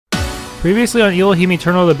Previously on Elohim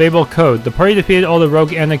Eternal the Babel Code, the party defeated all the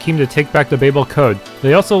rogue Anakim to take back the Babel Code.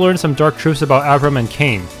 They also learned some dark truths about Avram and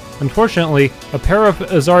Cain. Unfortunately, a pair of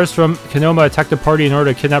Azars from Kenoma attacked the party in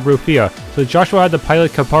order to kidnap Rufia, so Joshua had to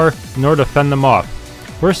pilot Kapar in order to fend them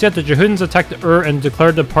off. Worse yet, the Jehudans attacked Ur and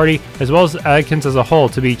declared the party, as well as the Attikans as a whole,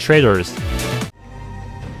 to be traitors.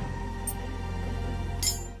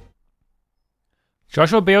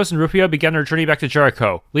 Joshua, Beos, and Rufia began their journey back to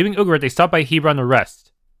Jericho. Leaving Ugarit, they stopped by Hebron to rest.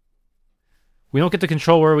 We don't get to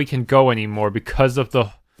control where we can go anymore because of the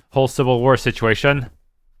whole Civil War situation.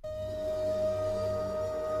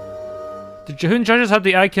 The Jehudan judges have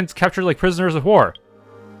the Attikans captured like prisoners of war.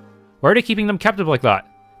 Why are they keeping them captive like that?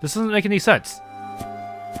 This doesn't make any sense.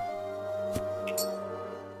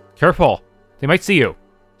 Careful. They might see you.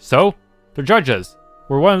 So? They're judges.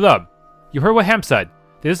 We're one of them. You heard what Ham said.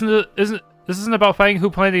 This isn't about fighting who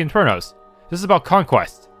planted the Infernos. This is about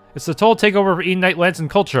conquest. It's the total takeover of Idinite lands and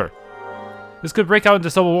culture. This could break out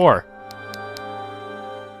into civil war.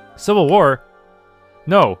 Civil war?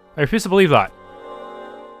 No, I refuse to believe that.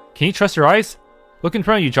 Can you trust your eyes? Look in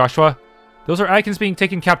front of you, Joshua. Those are Attikans being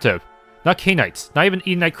taken captive. Not Cainites, not even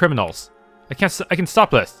Idinite criminals. I can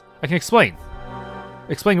stop this. I can explain.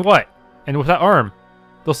 Explain what? And with that arm.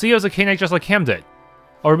 They'll see you as a Cainite just like Ham did.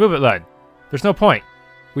 I'll remove it then. There's no point.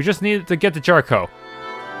 We just need to get to Jericho.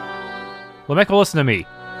 Lamech will listen to me.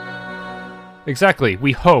 Exactly,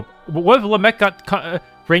 we hope. But what if Lamech got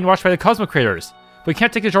brainwashed by the Cosmic Creators? We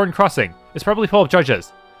can't take the Jordan Crossing. It's probably full of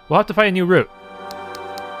judges. We'll have to find a new route.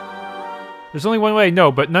 There's only one way I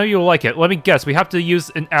know, but none of you will like it. Let me guess, we have to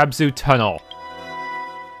use an Abzu tunnel.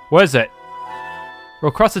 What is it?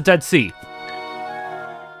 We'll cross the Dead Sea.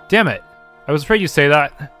 Damn it. I was afraid you'd say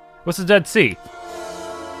that. What's the Dead Sea?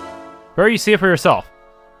 Better you see it for yourself.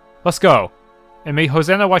 Let's go. And may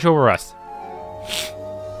Hosanna watch over us.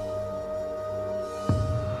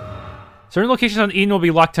 Certain locations on Idin will be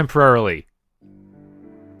locked temporarily.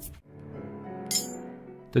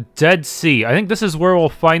 The Dead Sea. I think this is where we'll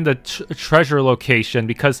find the treasure location,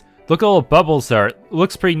 because look at all the bubbles there. It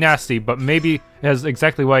looks pretty nasty, but maybe it has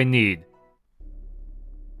exactly what I need.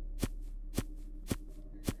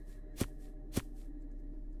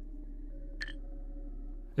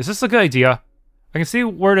 Is this a good idea? I can see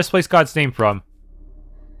where this place got its name from.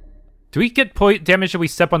 Do we get point damage if we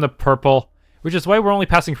step on the purple? Which is why we're only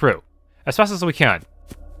passing through. As fast as we can.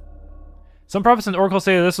 Some prophets and oracles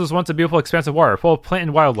say that this was once a beautiful expanse of water, full of plant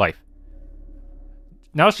and wildlife.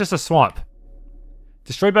 Now it's just a swamp.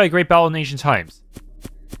 Destroyed by a great battle in ancient times.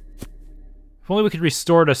 If only we could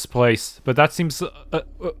restore this place, but that seems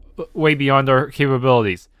way beyond our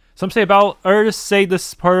capabilities. Some say others say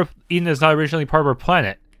this part of Idin is not originally part of our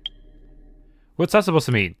planet. What's that supposed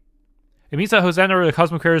to mean? It means that Hosanna or the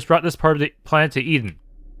Cosmic Creators brought this part of the planet to Idin.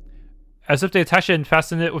 As if they attached it and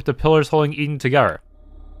fastened it with the pillars holding Idin together.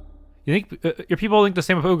 You think your people think the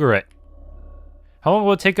same of Ugarit? How long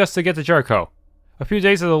will it take us to get to Jericho? A few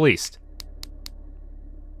days at the least.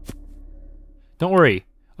 Don't worry.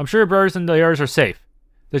 I'm sure your brothers and the others are safe.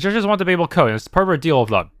 The judges want the Babel Code, and it's part of our deal with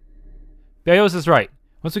them. Beos is right.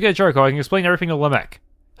 Once we get to Jericho, I can explain everything to Lamech.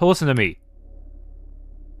 He'll listen to me.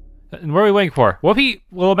 And what are we waiting for? What if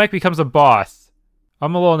Lamech becomes a boss?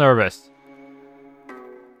 I'm a little nervous.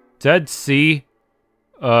 Dead Sea?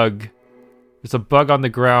 Ugh. There's a bug on the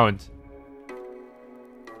ground.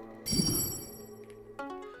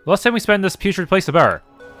 The less time we spend in this putrid place, the better.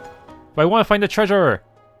 But I want to find the treasure.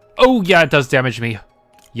 Oh yeah, it does damage me.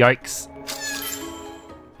 Yikes.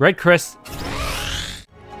 Red Chris.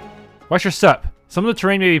 Watch your step. Some of the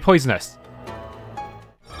terrain may be poisonous.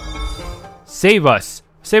 Save us.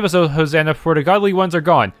 Save us, O Hosanna, for the godly ones are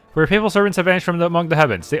gone. For your faithful servants have vanished from among the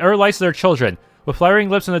heavens. They utter lies to their children. With flattering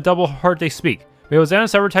lips and a double heart they speak. May Hosanna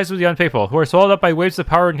sever ties with the unfaithful, who are swallowed up by waves of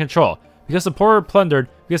power and control. Because the poor are plundered,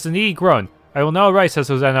 because the needy groan. I will now arise, says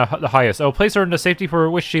Hosanna the highest. I will place her in the safety for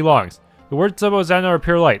which she longs. The words of Hosanna are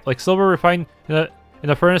pure light, like silver refined in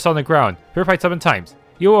a furnace on the ground, purified 7 times.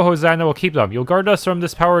 You, O Hosanna, will keep them. You'll guard us from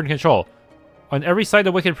this power and control. On every side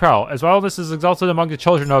the wicked prowl, as wildness is exalted among the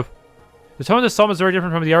children of... The tone of this psalm is very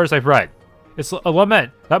different from the others I've read. It's a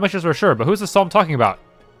lament, that much is for sure, but who's the psalm talking about?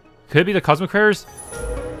 Could it be the Cosmic Creators?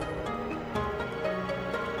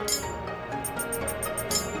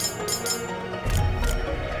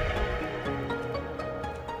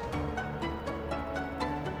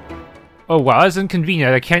 Oh wow, that's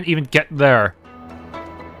inconvenient. I can't even get there.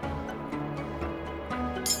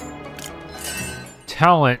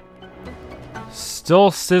 Talent. Still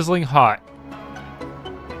sizzling hot.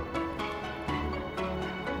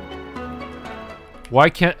 Why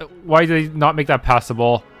do they not make that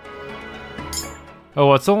passable? Oh,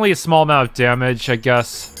 well, it's only a small amount of damage, I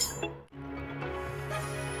guess.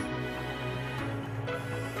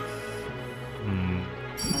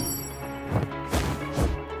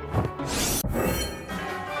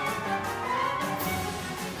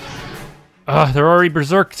 They're already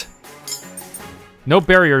berserked. No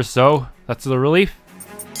barriers, though. That's the relief.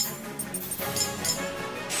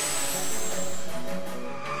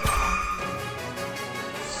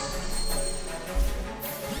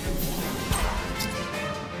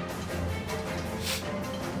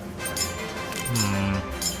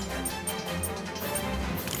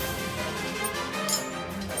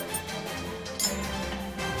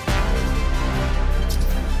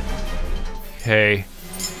 Okay.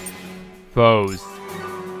 Foes.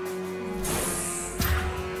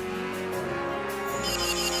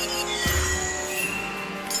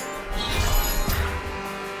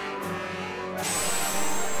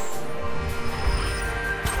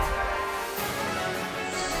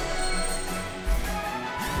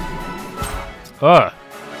 Ugh.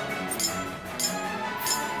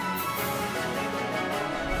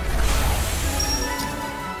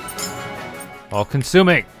 All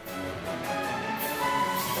consuming.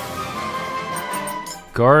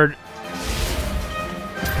 Guard.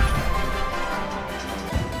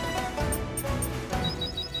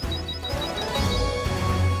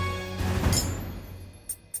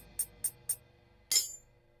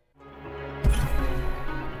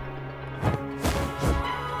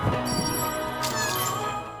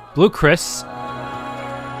 Blue Chris.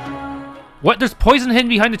 What? There's poison hidden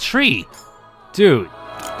behind the tree. Dude.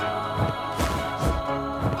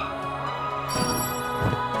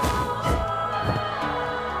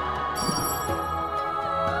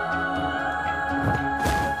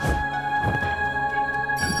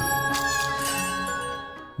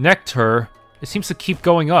 Nectar. It seems to keep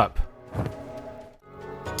going up.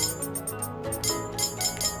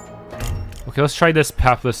 Okay, let's try this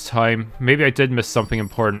path this time. Maybe I did miss something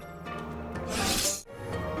important.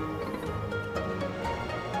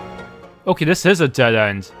 Okay, this is a dead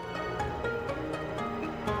end.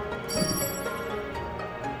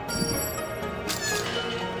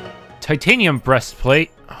 Titanium breastplate.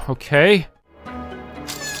 Okay.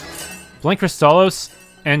 Blank Crystallos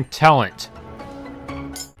and Talent.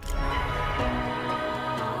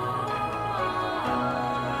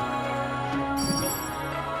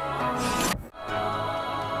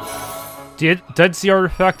 Dead Sea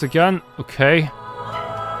artifact again? Okay.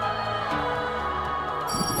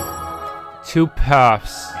 2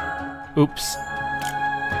 paths. Oops.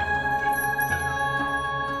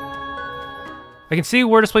 I can see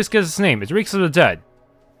where this place gets its name. It reeks of the dead.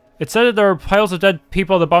 It said that there are piles of dead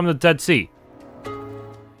people at the bottom of the Dead Sea.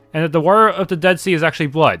 And that the water of the Dead Sea is actually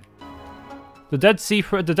blood. The Dead Sea,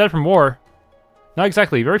 the dead from war? Not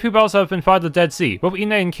exactly. Very few battles have been fought at the Dead Sea. Both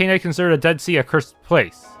Idinite and Cainite consider the Dead Sea a cursed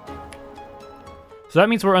place. So that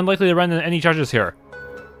means we're unlikely to run into any judges here.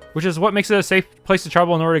 Which is what makes it a safe place to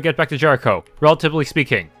travel in order to get back to Jericho, relatively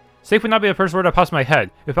speaking. Safe would not be the first word that pops in my head.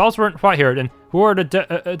 If battles weren't fought here, then who are the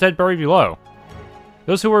dead buried below?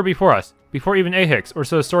 Those who were before us, before even Ahix, or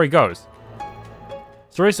so the story goes.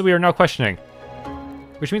 Stories that we are now questioning.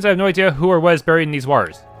 Which means I have no idea who or what is buried in these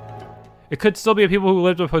wars. It could still be the people who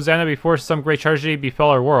lived with Hosanna before some great tragedy befell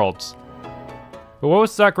our worlds. But what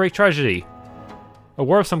was that great tragedy? A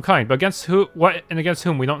war of some kind, but against who, what, and against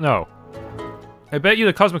whom, we don't know. I bet you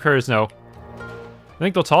the Cosmic Couriers know. I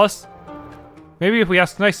think they'll tell us? Maybe if we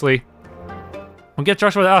ask nicely. We'll get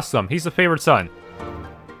Joshua to ask them. He's the favorite son.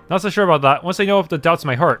 Not so sure about that, once I know of the doubts in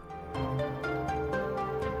my heart.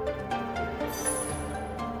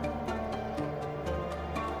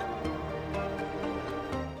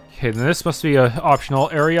 Okay, then this must be an optional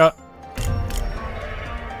area.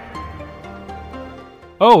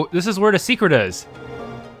 Oh, this is where the secret is.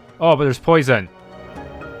 Oh, but there's poison.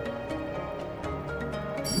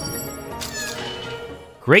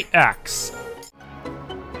 Great Axe.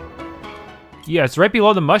 Yeah, it's right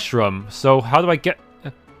below the mushroom. So how do I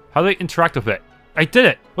interact with it? I did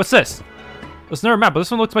it! What's this? It's another map, but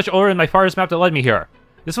this one looks much older than my father's map that led me here.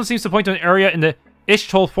 This one seems to point to an area in the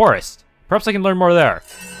Ishtol Forest. Perhaps I can learn more there.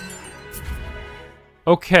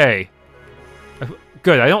 Okay.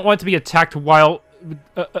 Good, I don't want to be attacked while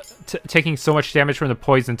taking so much damage from the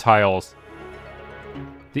poison tiles.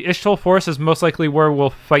 The Ishtol Forest is most likely where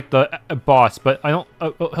we'll fight the boss, but I don't.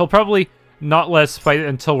 He'll probably not let us fight it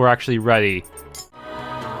until we're actually ready.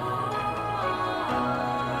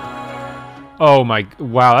 Oh my!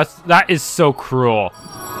 Wow, that is so cruel.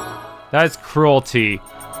 That is cruelty.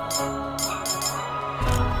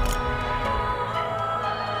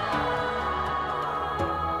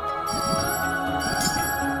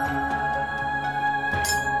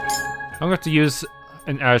 I'm going to have to use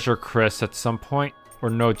an Azure Chris at some point. Or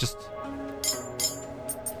no, just...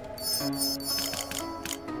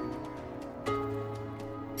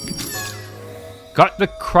 Got the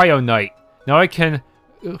Cryonite. Now I can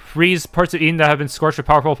freeze parts of Eden that have been scorched with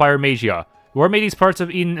powerful fire magia. The war made these parts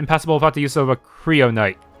of Eden impassable without the use of a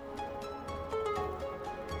cryonite.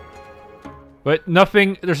 But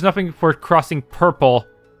nothing, there's nothing for crossing purple,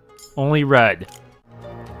 only red.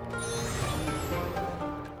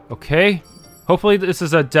 Okay, hopefully this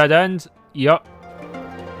is a dead end. Yup.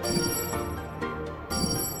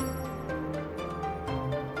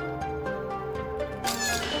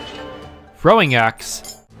 Throwing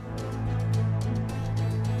axe.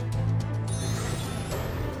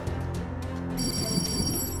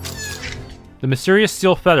 The mysterious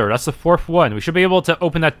steel feather, that's the 4th one. We should be able to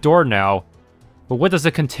open that door now. But what does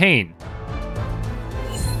it contain?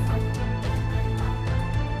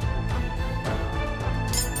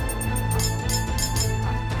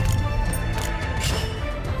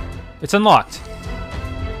 It's unlocked.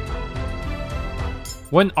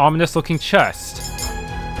 One ominous looking chest.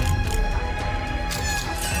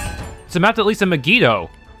 It's a map that leads to Megiddo.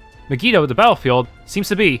 Megiddo, the battlefield, seems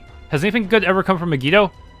to be. Has anything good ever come from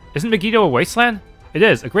Megiddo? Isn't Megiddo a wasteland? It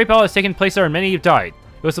is. A great battle has taken place there and many have died.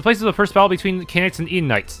 It was the place of the first battle between the Cainites and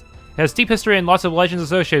Idinites. It has deep history and lots of legends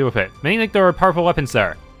associated with it. Many think there are powerful weapons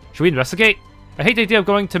there. Should we investigate? I hate the idea of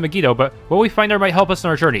going to Megiddo, but what we find there might help us on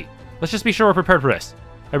our journey. Let's just be sure we're prepared for this.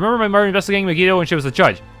 I remember my mother investigating Megiddo when she was a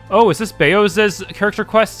judge. Oh, is this Beoz's character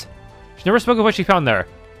quest? She never spoke of what she found there.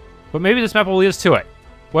 But maybe this map will lead us to it.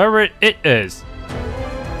 Whatever it is.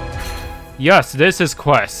 Yes, this is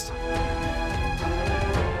quest.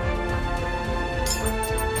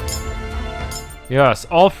 Yes,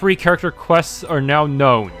 all 3 character quests are now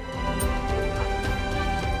known.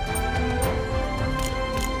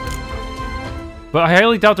 But I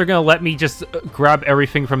highly doubt they're gonna let me just grab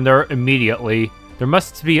everything from there immediately. There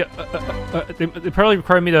must be they probably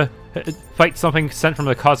require me to fight something sent from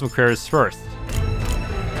the Cosmic Creators first.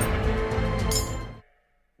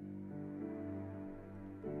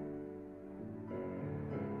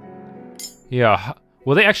 Yeah,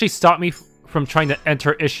 will they actually stop me from trying to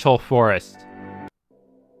enter Ishtal Forest?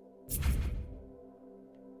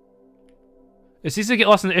 It's easy to get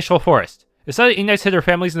lost in the Ishtal Forest. It's said that Idinites hid their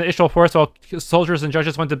families in the Ishtal Forest while soldiers and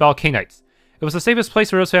judges went to battle Cainites. It was the safest place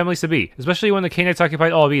for those families to be, especially when the Cainites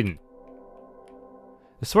occupied all of Eden.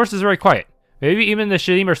 The forest is very quiet. Maybe even the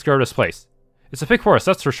Shedim are scared of this place. It's a thick forest,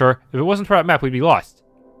 that's for sure. If it wasn't for that map, we'd be lost.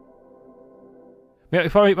 My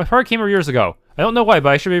father came here years ago. I don't know why, but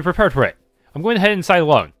I should be prepared for it. I'm going to head inside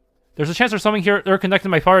alone. There's a chance there's something here they're connected to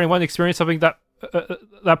my father and I want to experience something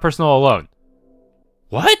that personal alone.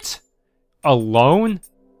 What? Alone?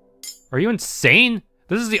 Are you insane?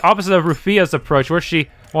 This is the opposite of Rufia's approach, where she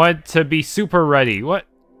wanted to be super ready. What?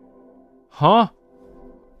 Huh?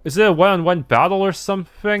 Is it a one-on-one battle or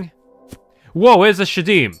something? Whoa, it's a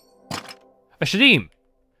Shedim! A Shedim!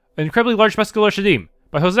 An incredibly large muscular Shedim.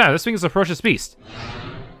 By Hosanna, this thing is a ferocious beast.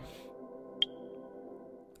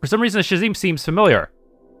 For some reason, the Shedim seems familiar.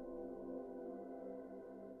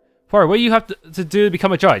 Father, what do you have to do to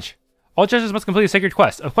become a judge? All judges must complete a sacred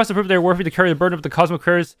quest. A quest to prove they are worthy to carry the burden of the cosmic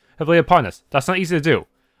creators have laid upon us. That's not easy to do.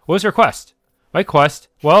 What was your quest? My quest?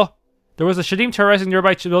 Well, there was a Shedim terrorizing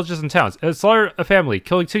nearby villages and towns. It had slaughtered a family,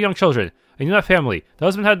 killing 2 young children. I knew that family. The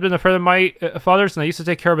husband had been a friend of my father's, and I used to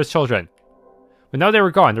take care of his children. But now they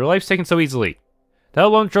were gone, their lives taken so easily. That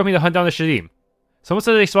alone drove me to hunt down the Shedim. Someone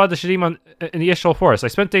said they spotted the Shedim in the Ishtal Forest. I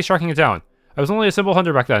spent days tracking it down. I was only a simple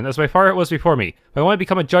hunter back then, as my father was before me. But I wanted to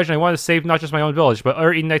become a judge, and I wanted to save not just my own village, but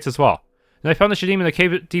other Idinites as well. And I found the Shedim in a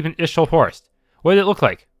cave deep in Ishtal Forest. What did it look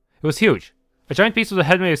like? It was huge. A giant beast with a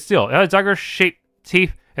head made of steel. It had dagger-shaped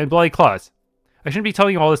teeth and bloody claws. I shouldn't be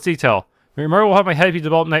telling you all this detail. My mother will have my head if you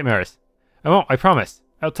develop nightmares. I won't, I promise.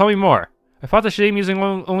 Tell me more. I fought the Shedim using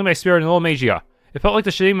only my spirit and a little magia. It felt like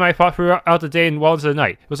the Shedim I fought throughout the day and well into the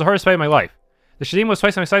night. It was the hardest fight of my life. The Shedim was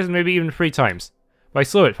twice my size and maybe even 3 times. But I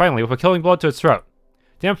slew it, finally, with a killing blow to its throat.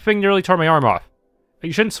 Damn thing nearly tore my arm off.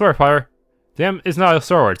 You shouldn't swear, Father. Damn is not a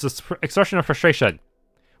swear word, it's an expression of frustration.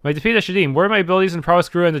 When I defeated Shedim, where my abilities and prowess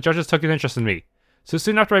grew and the judges took an interest in me. So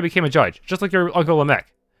soon after I became a judge, just like your Uncle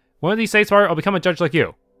Lamech. One of these days, Father, I'll become a judge like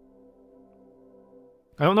you.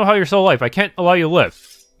 I don't know how you're still alive. I can't allow you to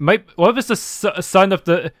live. What if it's the son of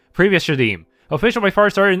the previous Shedim? I'll finish what my father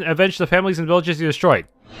started and avenge the families and villages he destroyed.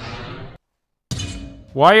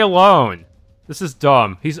 Why alone? This is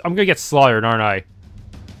dumb. I'm gonna get slaughtered, aren't I?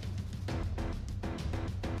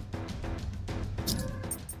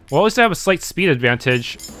 Well, at least I have a slight speed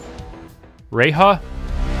advantage. Reha?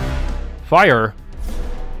 Fire.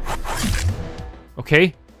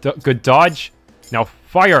 Okay, good dodge. Now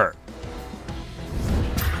fire!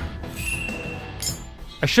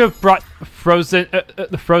 I should have brought frozen,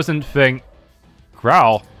 the frozen thing.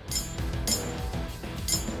 Growl.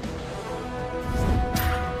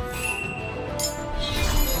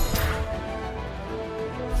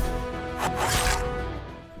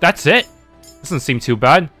 That's it? Doesn't seem too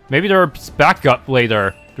bad. Maybe there's backup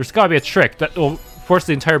later. There's gotta be a trick that will force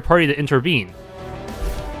the entire party to intervene.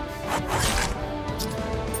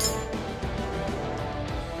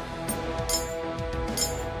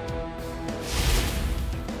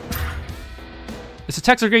 Its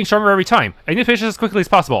attacks are getting stronger every time. I need to finish this as quickly as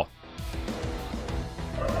possible.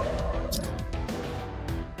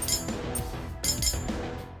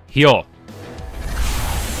 Heal.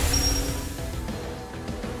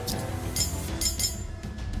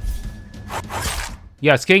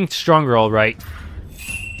 Yeah, it's getting stronger, alright.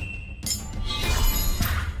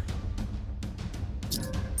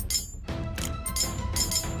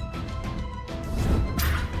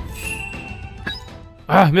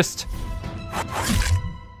 Ah, missed.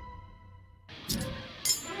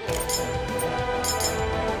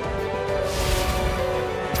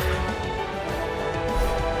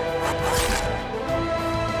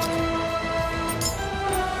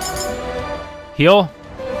 Heal.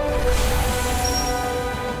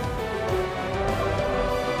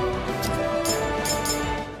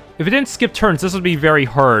 If it didn't skip turns, this would be very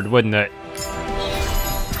hard, wouldn't it?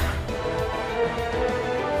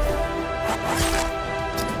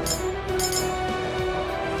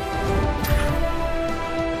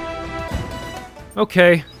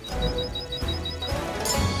 Okay.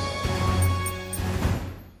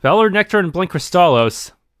 Valor, Nectar, and Blink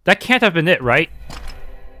Crystallos. That can't have been it, right?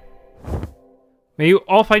 May you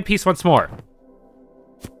all find peace once more.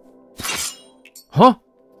 Huh?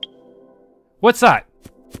 What's that?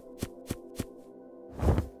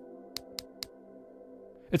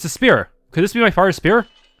 It's a spear. Could this be my father's spear?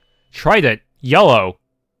 Trident. Yellow.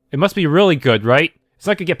 It must be really good, right? It's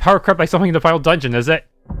not gonna get power crept by something in the final dungeon, is it?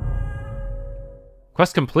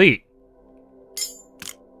 Quest complete.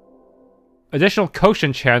 Additional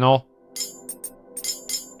Koshin channel.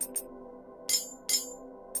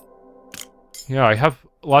 Yeah, I have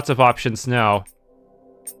lots of options now.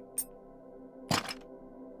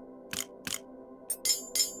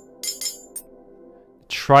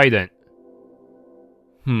 Trident.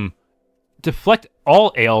 Deflect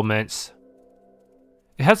all ailments.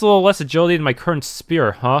 It has a little less agility than my current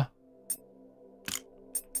spear, huh?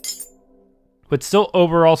 But still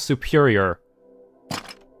overall superior.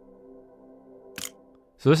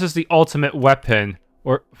 So this is the ultimate weapon,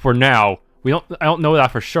 or for now. I don't know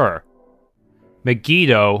that for sure.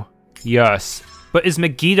 Megiddo, yes. But is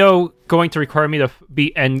Megiddo going to require me to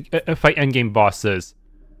fight endgame bosses?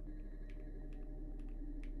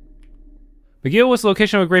 Megiddo was the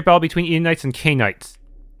location of a great battle between Idinites and Cainites.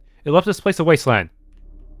 It left this place a wasteland.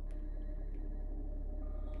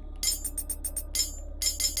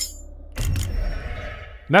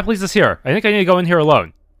 Map leads us here. I think I need to go in here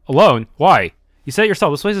alone. Alone? Why? You said it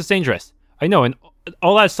yourself, this place is dangerous. I know, and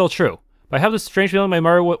all that is still true. But I have this strange feeling my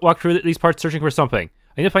mother walked through these parts searching for something.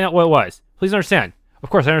 I need to find out what it was. Please understand.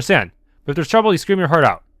 Of course, I understand. But if there's trouble, you scream your heart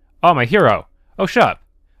out. Oh, my hero. Oh, shut up.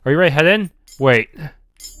 Are you ready to head in? Wait.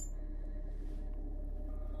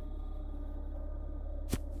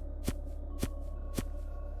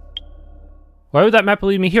 Why would that map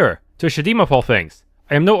lead me here? To a Shadim of all things.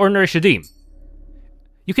 I am no ordinary Shadim.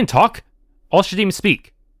 You can talk? All Shadim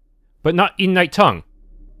speak. But not Idinite tongue.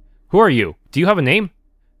 Who are you? Do you have a name?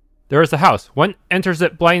 There is the house. One enters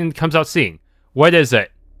it blind and comes out seeing. What is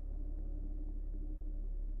it?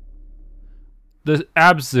 The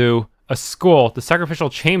Abzu, a school, the sacrificial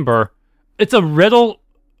chamber. It's a riddle?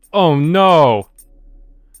 Oh no.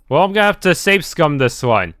 Well, I'm gonna have to save scum this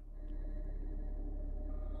one.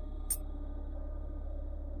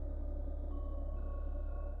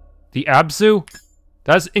 The Abzu?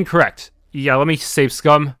 That's incorrect. Yeah, let me save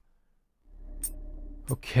scum.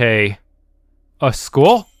 Okay. A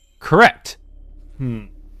school? Correct. I'm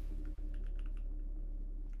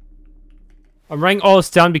writing all this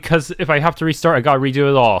down because if I have to restart, I gotta redo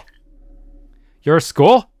it all. You're a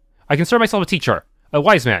school? I consider myself a teacher, a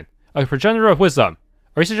wise man, a progenitor of wisdom.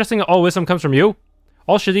 Are you suggesting that all wisdom comes from you?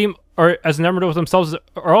 All Shadim are as enamored with themselves.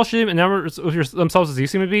 Are all Shadim enamored with themselves as you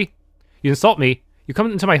seem to be? You insult me. You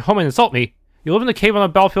come into my home and insult me. You live in the cave on a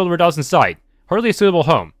battlefield where Dawes inside. Hardly a suitable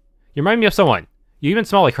home. You remind me of someone. You even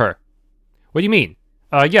smell like her. What do you mean?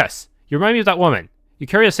 Yes. You remind me of that woman. You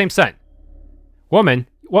carry the same scent. Woman?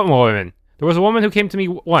 What woman? There was a woman who came to me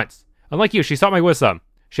once. Unlike you, she sought my wisdom.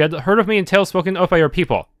 She had heard of me in tales spoken of by your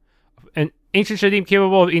people. An ancient Shadim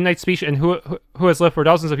capable of Idinite speech and who has lived for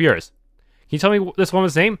thousands of years. Can you tell me this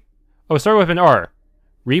woman's name? Oh, start with an R.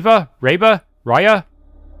 Riva? Reba? Raya?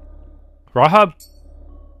 Rahab?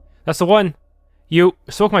 That's the one. You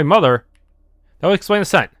spoke my mother. That would explain the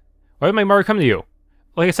scent. Why would my mother come to you?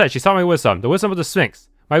 Like I said, she sought my wisdom. The wisdom of the Sphinx.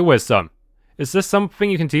 My wisdom. Is this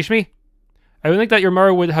something you can teach me? I would think that your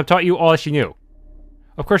mother would have taught you all she knew.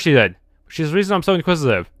 Of course she did. She's the reason I'm so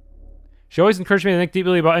inquisitive. She always encouraged me to think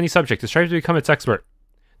deeply about any subject, to strive to become its expert.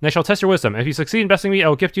 And I shall test your wisdom, and if you succeed in besting me, I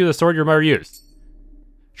will gift you the sword your mother used.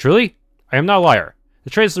 Truly? I am not a liar.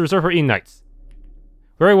 The trade is reserved for Idinites.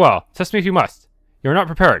 Very well. Test me if you must. You are not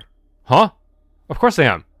prepared. Huh? Of course I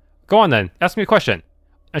am. Go on then. Ask me a question.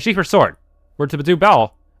 Unsheath your sword. We're to do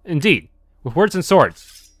battle. Indeed. With words and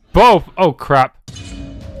swords. Both! Oh crap.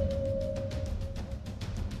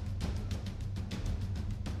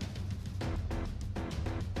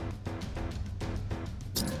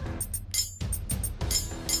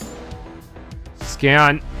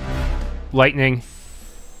 Scan. Lightning.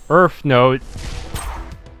 Earth node.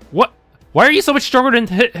 What? Why are you so much stronger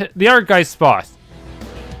than the other guy's boss?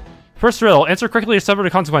 First riddle. Answer correctly to suffer the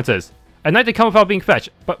consequences. At night they come without being fetched,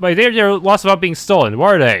 but by day they're lost without being stolen.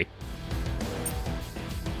 What are they?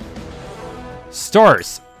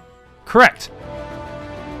 Stars. Correct.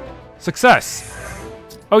 Success.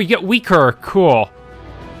 Oh, you get weaker. Cool.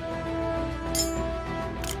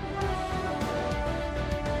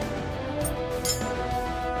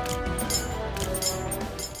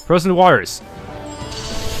 Frozen waters.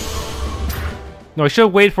 No, I should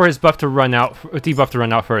have waited for his buff to run out, debuff to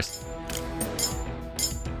run out first.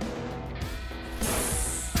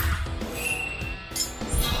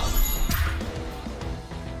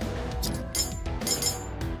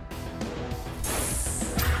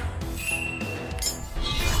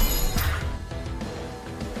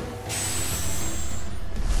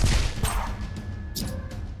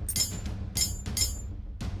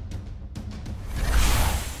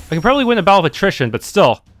 I can probably win a battle of attrition, but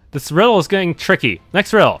still, this riddle is getting tricky.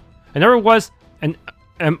 Next riddle. I never was, and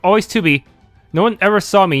am always to be. No one ever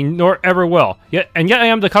saw me, nor ever will. Yet I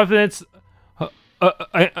am the confidence.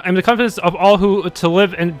 I am the confidence of all who to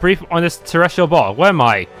live and breathe on this terrestrial ball. What am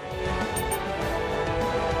I?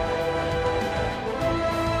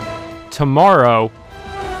 Tomorrow.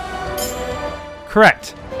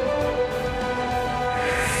 Correct.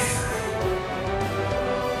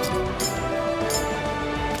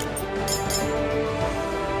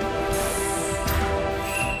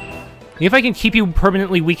 If I can keep you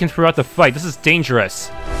permanently weakened throughout the fight, this is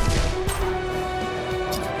dangerous.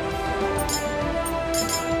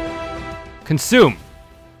 Consume.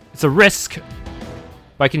 It's a risk,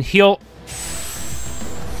 but I can heal.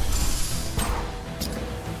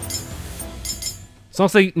 As long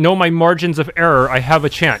as I know my margins of error, I have a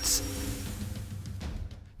chance.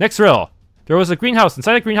 Next riddle. There was a greenhouse.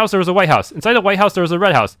 Inside the greenhouse, there was a white house. Inside the white house, there was a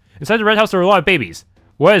red house. Inside the red house, there were a lot of babies.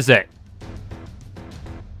 What is it?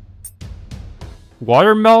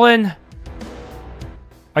 Watermelon?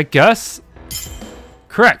 I guess?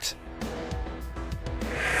 Correct.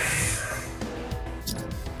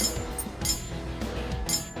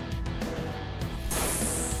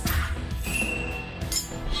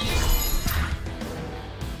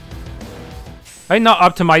 I did not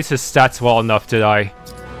optimize his stats well enough, did I?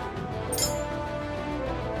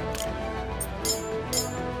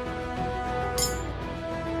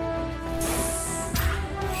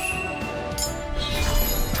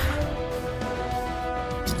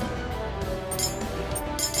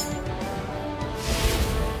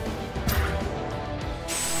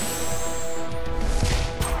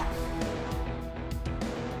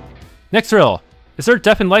 Next riddle. Is there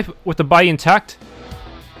death in life with the body intact?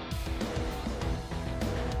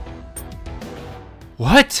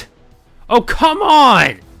 What? Oh, come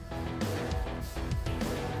on!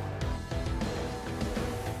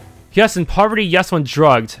 Yes, in poverty, yes, when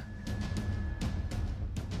drugged.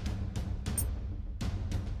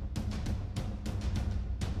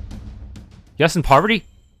 Yes, in poverty?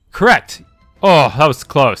 Correct! Oh, that was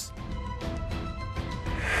close.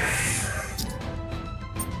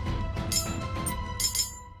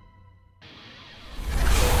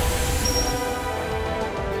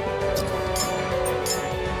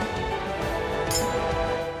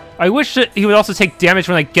 I wish that he would also take damage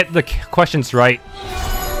when I get the questions right.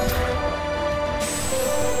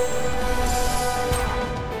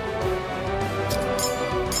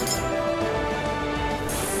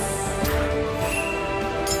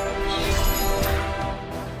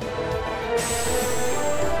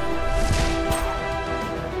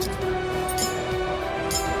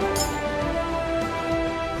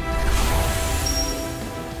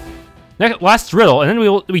 Last riddle, and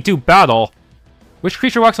then we do battle. Which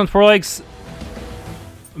creature walks on four legs?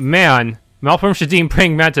 Man. Malformed Shadim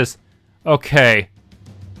praying mantis. Okay.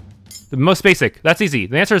 The most basic. That's easy.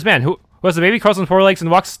 The answer is man. Who has a baby, crawls on four legs,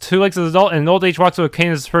 and walks two legs as an adult, and in old age walks with a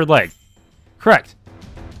cane as his third leg. Correct.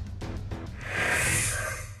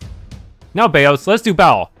 Now, Beos, let's do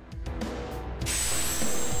battle.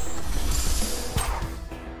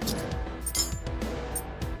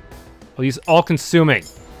 Oh, he's all-consuming.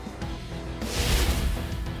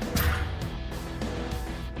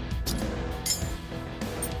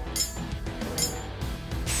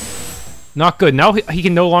 Not good. Now he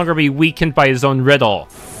can no longer be weakened by his own riddle.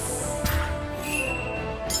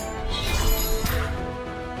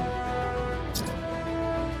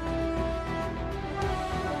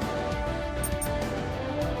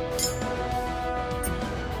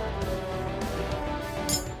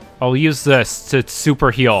 I'll use this to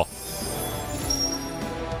super heal.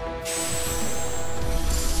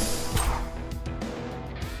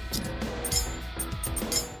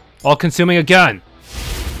 All-consuming again.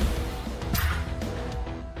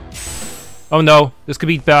 Oh no, this could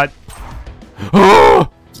be bad. That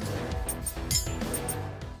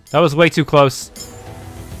was way too close.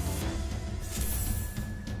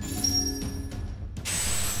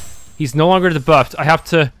 He's no longer debuffed. I have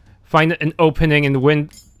to find an opening and win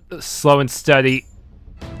slow and steady.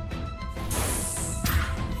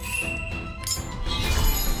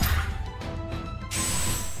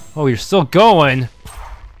 Oh, you're still going.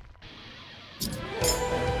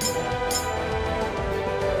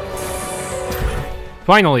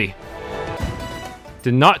 Finally!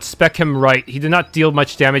 Did not spec him right. He did not deal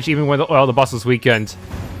much damage even when the boss was weakened.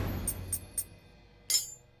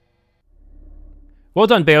 Well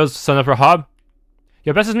done, Beos, son of Rahab.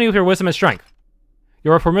 You bested me with your wisdom and strength.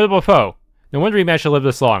 You're a formidable foe. No wonder you managed to live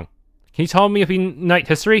this long. Can you tell me of Idinite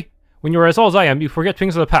history? When you were as old as I am, you forget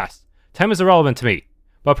things of the past. Time is irrelevant to me.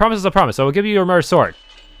 But a promise is a promise. I will give you your murder sword.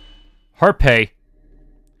 Harpe.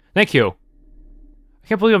 Thank you. I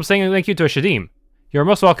can't believe I'm saying thank you to a Shadim. You're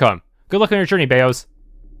most welcome. Good luck on your journey, Beos.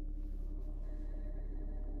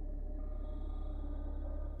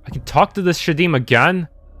 I can talk to this Shadim again?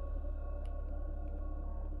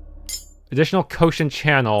 Additional quotient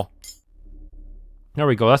channel. There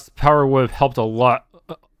we go. That's the power would have helped a lot.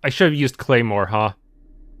 I should have used Claymore, huh?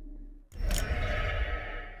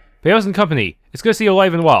 Beos and company. It's good to see you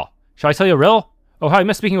alive and well. Shall I tell you a riddle? Oh, hi, I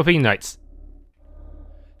miss speaking with Idinites.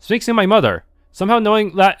 Sphinx and my mother. Somehow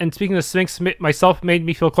knowing that and speaking to Sphinx myself made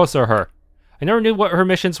me feel closer to her. I never knew what her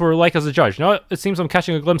missions were like as a judge. Now it seems I'm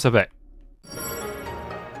catching a glimpse of it.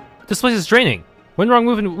 This place is draining. One wrong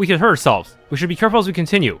move and we could hurt ourselves. We should be careful as we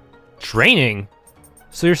continue. Draining?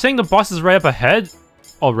 So you're saying the boss is right up ahead?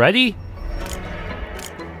 Already?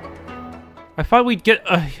 I thought we'd get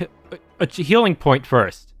a healing point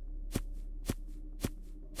first.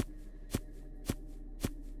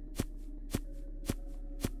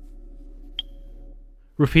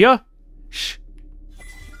 Rufia? Shh.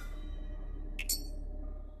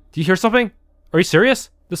 Do you hear something? Are you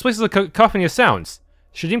serious? This place is a cacophony of sounds.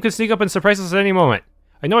 Shadim could sneak up and surprise us at any moment.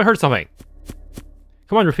 I know I heard something.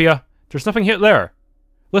 Come on, Rufia. There's nothing there.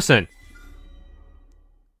 Listen.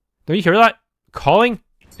 Don't you hear that? Calling?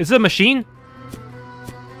 Is it a machine?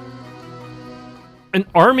 An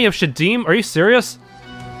army of Shadim? Are you serious?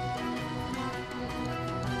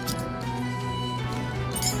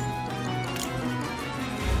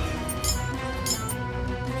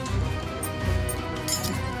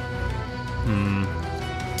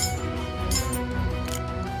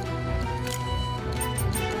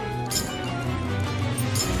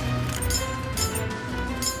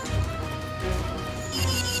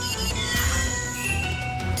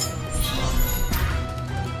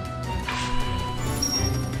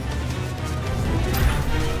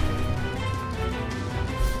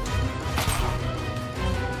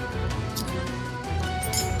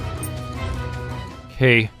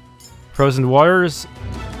 Okay, frozen waters.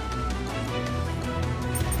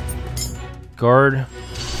 Guard.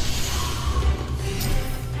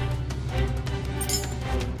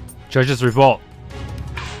 Judge's revolt.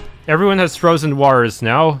 Everyone has frozen waters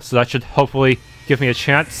now, so that should hopefully give me a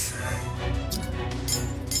chance.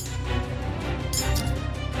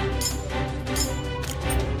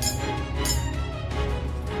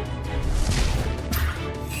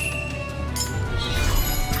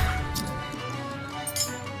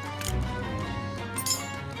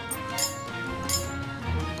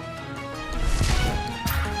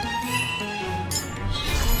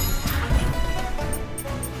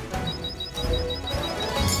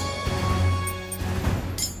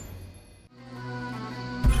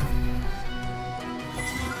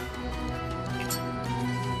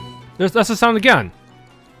 That's the sound again.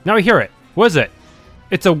 Now I hear it. What is it?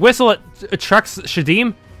 It's a whistle that attracts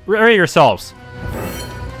Shadim? Ready yourselves.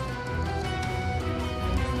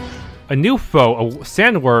 A new foe, a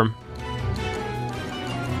sandworm.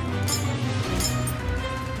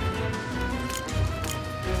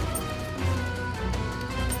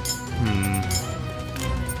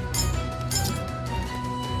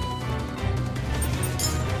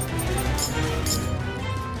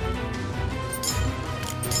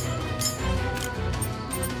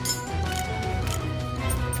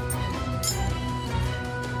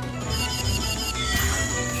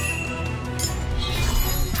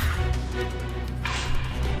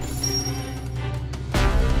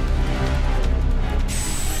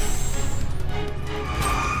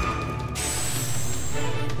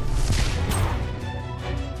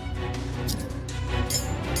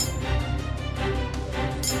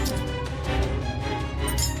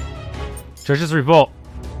 Churches revolt.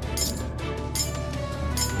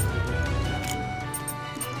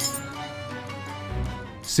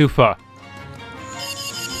 Sufa.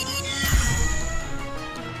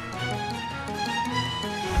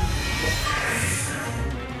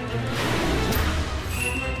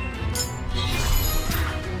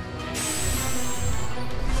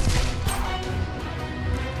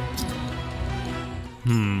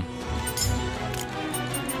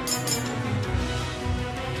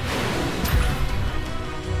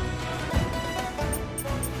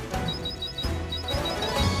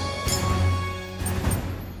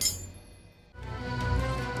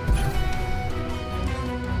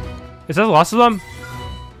 Is that the last of them?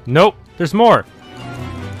 Nope, there's more.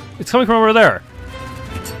 It's coming from over there.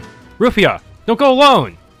 Rufia, don't go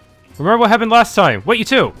alone. Remember what happened last time. Wait, you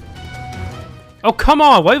too. Oh, come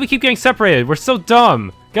on. Why do we keep getting separated? We're so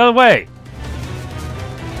dumb. Get out of the way.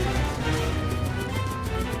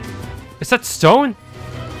 Is that stone?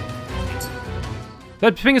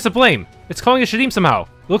 That thing is to blame. It's calling a Shadim somehow.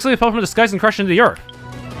 It looks like it fell from the skies and crashed into the earth.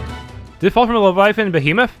 Did it fall from a Leviathan and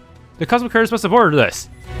Behemoth? The Cosmic Curse must have ordered this.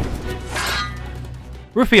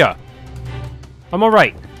 Rufia! I'm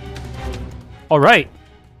alright. Alright?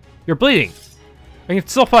 You're bleeding. I can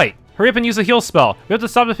still fight. Hurry up and use a heal spell. We have to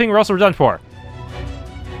stop the thing or else we're done for.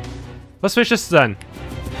 Let's finish this then.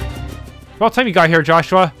 About time you got here,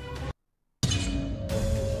 Joshua.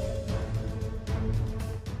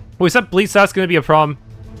 Oh, is that bleed stats gonna be a problem?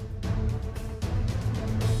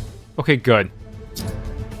 Okay, good.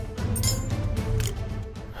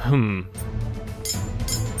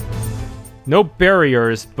 No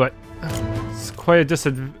barriers, but it's quite a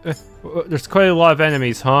there's quite a lot of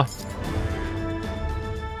enemies, huh?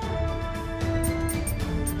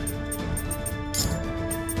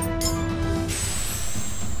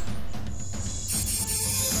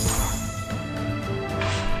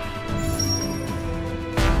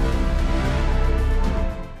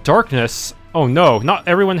 Darkness? Oh no, not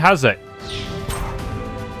everyone has it.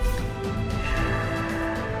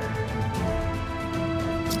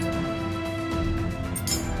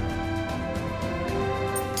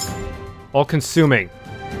 All-consuming.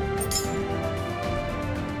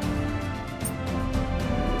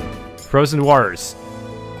 Frozen waters.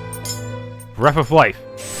 Breath of life.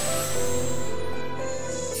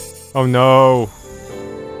 Oh no.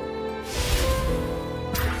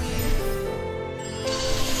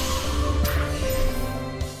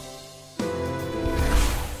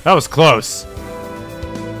 That was close.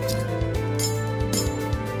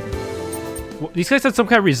 Well, these guys had some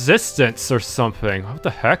kind of resistance or something. What the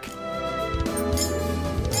heck?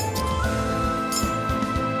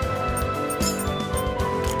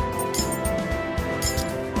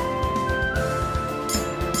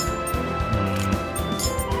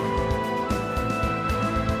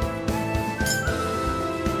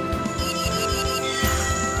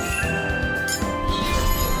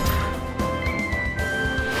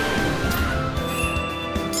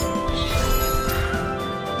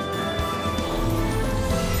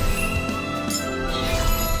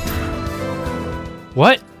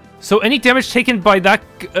 What? So any damage taken by that,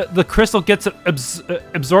 the crystal gets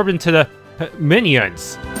absorbed into the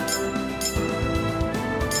minions.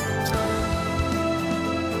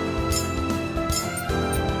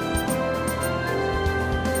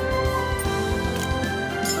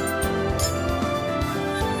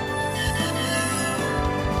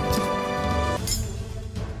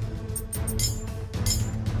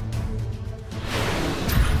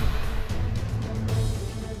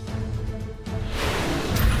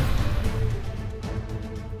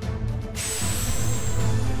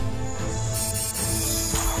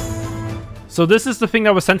 So this is the thing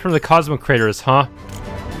that was sent from the Cosmic Craters, huh?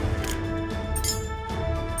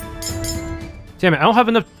 Damn it, I don't have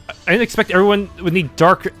enough... I didn't expect everyone would need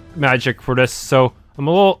dark magic for this, so I'm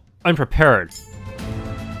a little unprepared.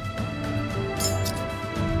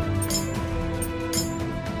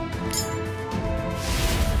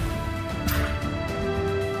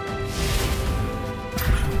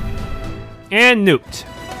 And nuked.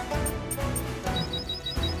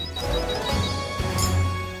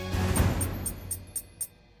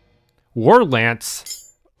 War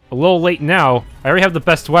Lance? A little late now. I already have the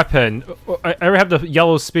best weapon. I already have the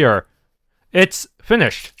yellow spear. It's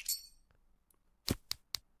finished.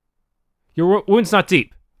 Your wound's not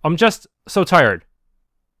deep. I'm just so tired.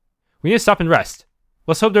 We need to stop and rest.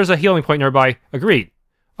 Let's hope there's a healing point nearby. Agreed.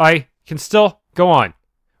 I can still go on.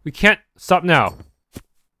 We can't stop now.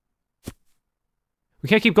 We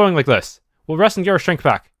can't keep going like this. We'll rest and get our strength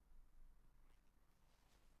back.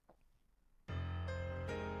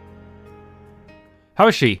 How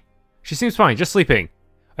is she? She seems fine, just sleeping.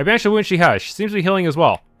 I banished the wound she has. She seems to be healing as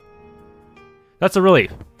well. That's a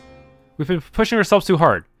relief. We've been pushing ourselves too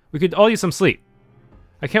hard. We could all use some sleep.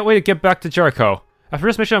 I can't wait to get back to Jericho. After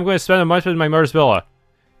this mission, I'm going to spend a month in my mother's villa,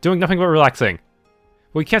 doing nothing but relaxing.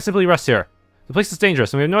 But we can't simply rest here. The place is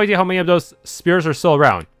dangerous, and we have no idea how many of those spears are still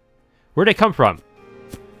around. Where'd they come from?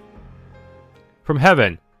 From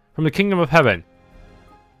heaven. From the kingdom of heaven.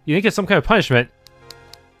 You think it's some kind of punishment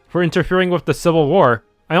for interfering with the civil war?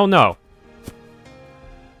 I don't know.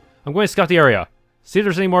 I'm going to scout the area. See if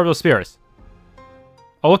there's any more of those spears.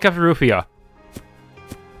 I'll look after Rufia.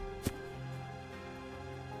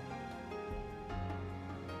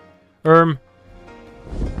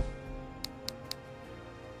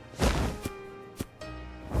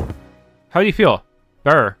 How do you feel?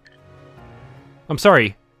 Better. I'm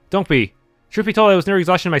sorry. Don't be. Truth be told, I was near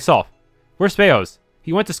exhaustion myself. Where's Beos?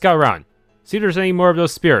 He went to scout around. See if there's any more of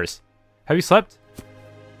those spears. Have you slept?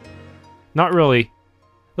 Not really.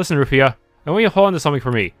 Listen, Rufia. I want you to hold on to something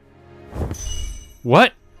for me.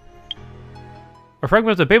 What? A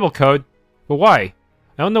fragment of the Babel code? But why?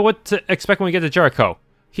 I don't know what to expect when we get to Jericho.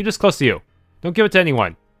 Keep this close to you. Don't give it to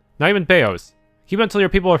anyone. Not even Beos. Keep it until your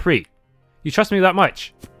people are free. You trust me that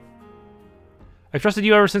much. I've trusted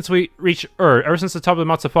you ever since we reached ever since the top of the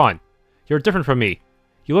Mount Safan. You're different from me.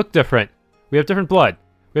 You look different. We have different blood.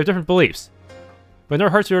 We have different beliefs. But in our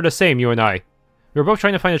hearts we are the same, you and I. We are both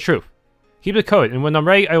trying to find the truth. Keep the code, and when I'm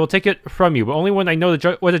ready, I will take it from you, but only when I know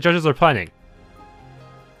what the judges are planning.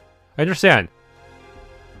 I understand.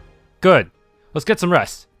 Good. Let's get some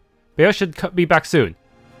rest. Beos should be back soon.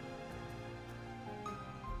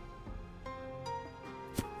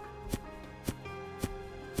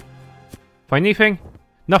 Find anything?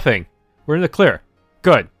 Nothing. We're in the clear.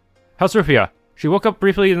 Good. How's Rufia? She woke up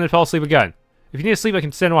briefly and then fell asleep again. If you need to sleep, I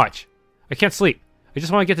can stand watch. I can't sleep. I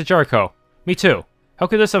just want to get to Jericho. Me too. How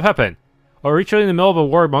could this have happened? Are we truly in the middle of a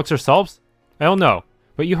war amongst ourselves? I don't know.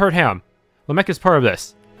 But you heard Ham. Lamech is part of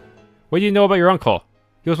this. What do you know about your uncle?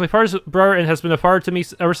 He was my father's brother and has been a father to me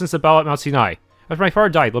ever since the battle at Mount Sinai. After my father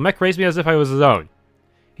died, Lamech raised me as if I was his own.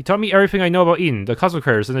 He taught me everything I know about Idin, the cosmic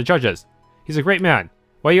creators, and the judges. He's a great man.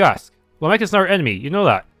 Why you ask? Lamech is not our enemy, you know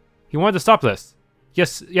that. He wanted to stop this.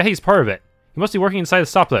 Yes, yeah, he's part of it. He must be working inside to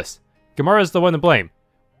stop this. Gemara is the one to blame.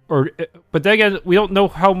 But then again, we don't know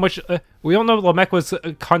how much. We don't know Lamech was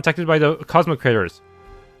contacted by the cosmic creators.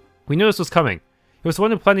 We knew this was coming. He was the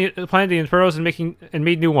one who planned the infernos and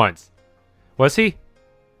made new ones. Was he?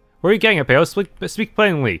 Where are you getting at, Beos? Speak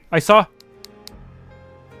plainly. I think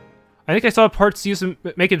I saw parts used to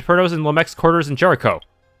make infernos in Lamech's quarters in Jericho.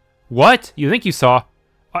 What? You think you saw?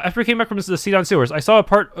 After I came back from the Sidon sewers, I saw a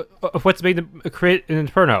part of what's made them create an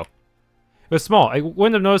inferno. It was small. I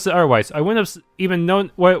wouldn't have noticed it otherwise. I wouldn't have even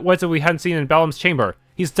known what it was that we hadn't seen in Balaam's chamber.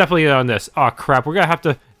 He's definitely in on this. Aw, crap. We're gonna have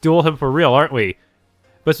to duel him for real, aren't we?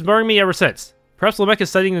 But it's bothering me ever since. Perhaps Lamech is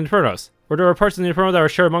studying the infernos. Or there are parts in the inferno that are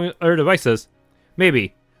shared among other devices.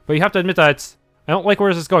 Maybe. But you have to admit that it's... I don't like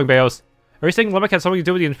where this is going, Beos. Are you saying Lamech had something to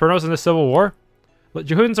do with the infernos in the Civil War?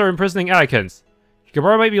 Jehudans are imprisoning Attikans.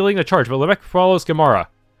 Gemara might be leading the charge, but Lamech follows Gemara.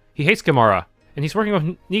 He hates Gemara, and he's working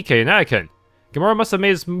with Nike and Attikan. Gemara must have made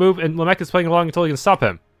his move, and Lamech is playing along until he can stop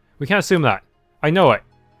him. We can't assume that. I know it.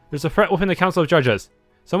 There's a threat within the Council of Judges.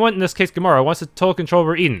 Someone, in this case Gemara, wants to total control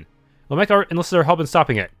over Idin. Lamech enlisted our help in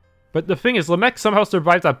stopping it. But the thing is, Lamech somehow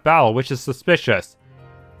survived that battle, which is suspicious.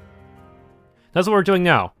 That's what we're doing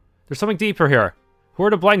now. There's something deeper here. Who are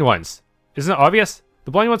the blind ones? Isn't it obvious?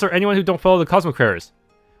 The blind ones are anyone who don't follow the cosmic creators.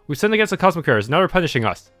 We've sinned against the cosmic creators, now they're punishing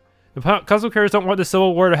us. The cosmic creators don't want the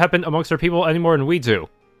civil war to happen amongst their people any more than we do.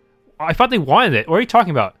 I thought they wanted it. What are you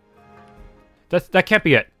talking about? That can't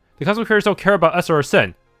be it. The cosmic creators don't care about us or our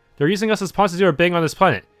sin. They're using us as pawns to do our bidding on this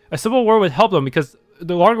planet. A civil war would help them because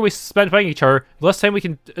the longer we spend fighting each other, the less time we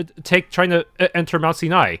can take trying to enter Mount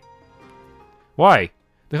Sinai. Why?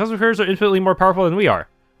 The cosmic creators are infinitely more powerful than we are.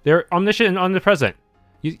 They're omniscient and omnipresent.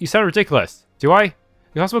 You sound ridiculous. Do I?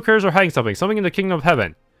 The cosmic creators are hiding something in the kingdom of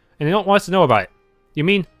heaven, and they don't want us to know about it. You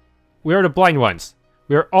mean? We are the blind ones.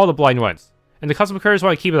 We are all the blind ones. And the cosmic creators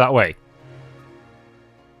want to keep it that way.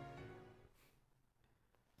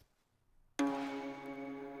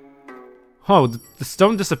 Oh, the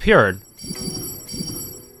stone disappeared.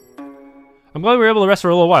 I'm glad we were able to rest for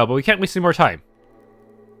a little while, but we can't waste any more time.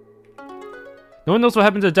 No one knows what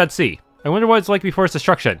happened to the Dead Sea. I wonder what it's like before its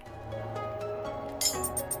destruction.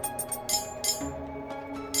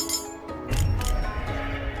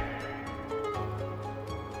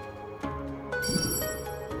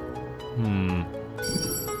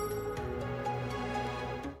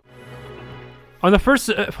 On the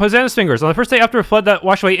first, Hosanna's fingers. On the first day after a flood that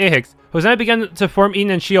washed away Ahix, Hosanna began to form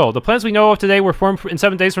Idin and Sheol. The planets we know of today were formed in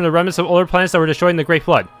 7 days from the remnants of older planets that were destroyed in the Great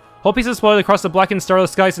Flood. Whole pieces exploded across the blackened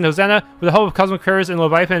starless skies, and Hosanna, with the help of cosmic creators and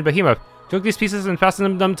Leviathan and Behemoth, took these pieces and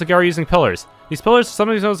fastened them together using pillars. These pillars,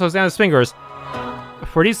 sometimes known as Hosanna's fingers,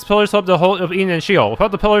 for these pillars held the whole of Idin and Sheol.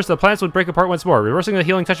 Without the pillars, the planets would break apart once more, reversing the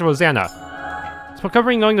healing touch of Hosanna. It's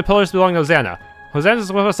covering knowing the pillars belong to Hosanna. Hosanna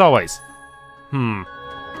is with us always.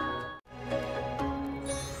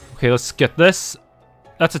 Okay, let's get this.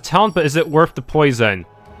 That's a talent, but is it worth the poison?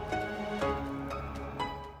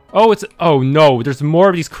 Oh, it's... Oh, no. There's more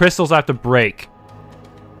of these crystals I have to break.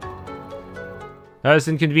 That is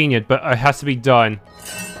inconvenient, but it has to be done.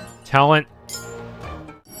 Talent.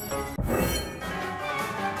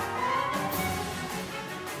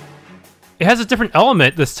 It has a different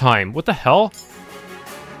element this time. What the hell?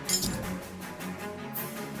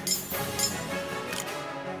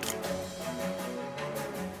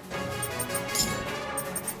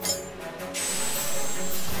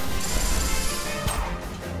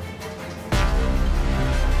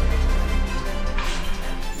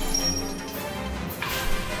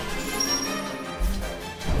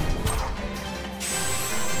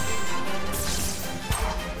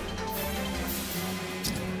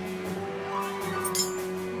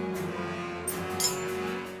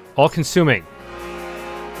 All-consuming.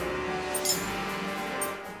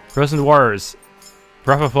 Frozen Warriors.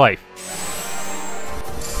 Breath of Life.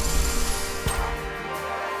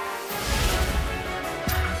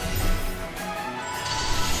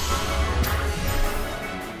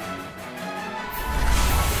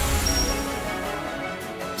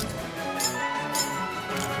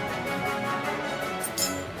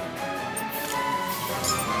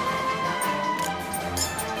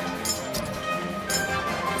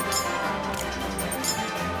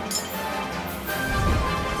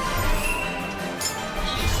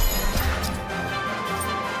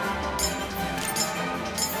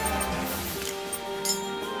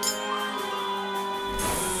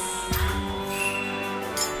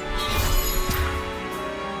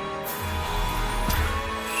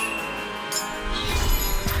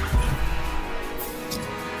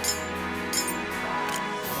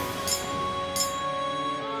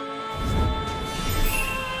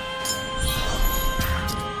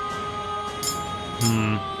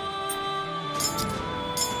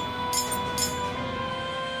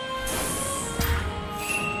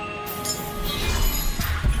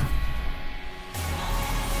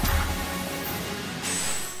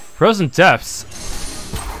 Frozen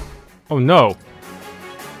Depths? Oh no.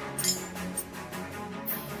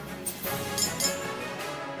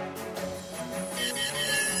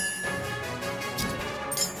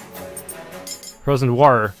 Frozen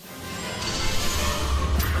Water.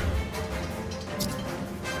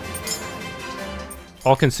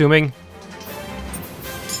 All-consuming.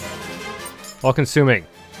 All-consuming.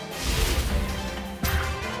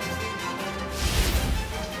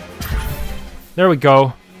 There we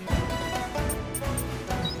go.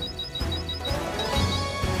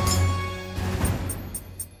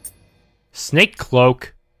 Snake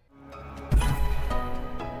Cloak?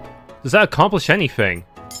 Does that accomplish anything?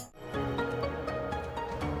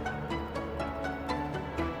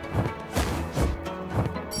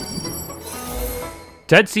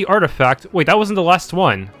 Dead Sea Artifact? Wait, that wasn't the last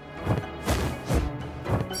one.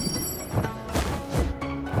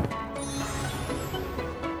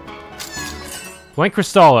 Blank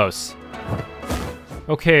Crystallos.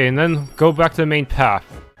 Okay, and then go back to the main path.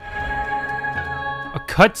 A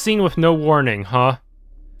cutscene with no warning, huh?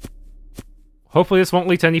 Hopefully this won't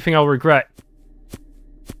lead to anything I'll regret.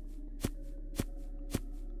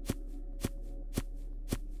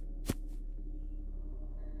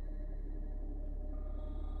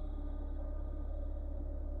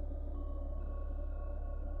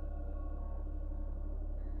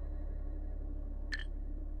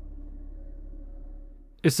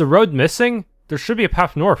 Is the road missing? There should be a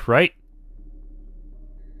path north, right?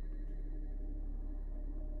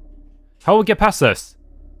 How will we get past this?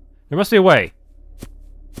 There must be a way.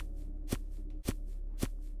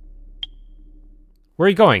 Where are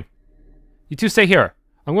you going? You two stay here.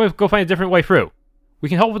 I'm going to go find a different way through. We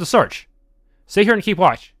can help with the search. Stay here and keep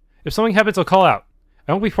watch. If something happens, I'll call out.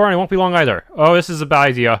 I won't be far and I won't be long either. Oh, this is a bad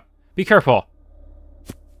idea. Be careful.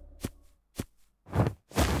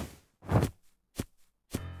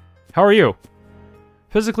 How are you?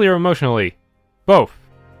 Physically or emotionally? Both.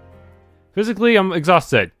 Physically, I'm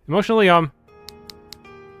exhausted. Emotionally, I'm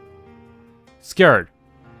scared.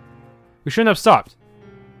 We shouldn't have stopped.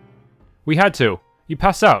 We had to. You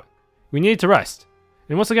passed out. We needed to rest.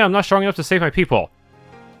 And once again, I'm not strong enough to save my people.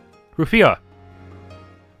 Rufia,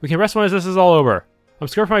 We can rest when this is all over. I'm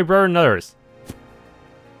scared for my brother and others.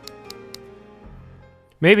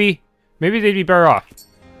 Maybe they'd be better off.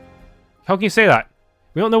 How can you say that?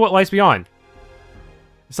 We don't know what lies beyond.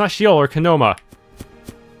 It's not Sheol or Kanoma.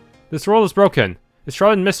 This world is broken. It's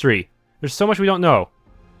shrouded in mystery. There's so much we don't know.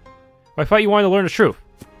 But I thought you wanted to learn the truth.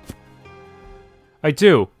 I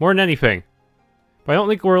do, more than anything. But I don't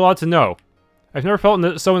think we're allowed to know. I've never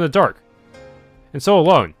felt so in the dark. And so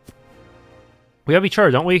alone. We have each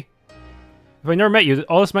other, don't we? If I never met you,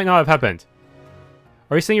 all this might not have happened.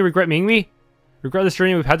 Are you saying you regret meeting me? Regret this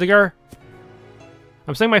journey we've had together?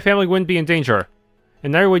 I'm saying my family wouldn't be in danger.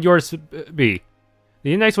 And neither would yours be.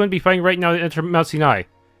 The Idinites wouldn't be fighting right now to enter Mount Sinai.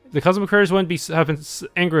 The Cosmic Critters wouldn't be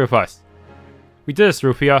angry with us. We did this,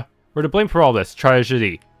 Rufia. We're to blame for all this,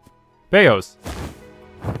 tragedy. Bayos.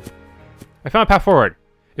 I found a path forward.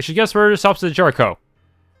 It should get us further south to Jericho.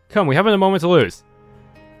 Come, we haven't a moment to lose.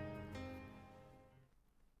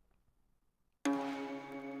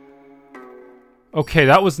 Okay,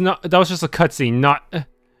 that was just a cutscene,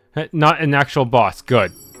 not an actual boss.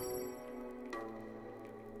 Good.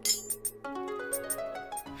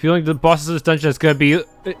 Feeling the bosses of this dungeon is gonna be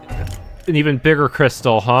an even bigger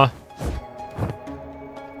crystal, huh?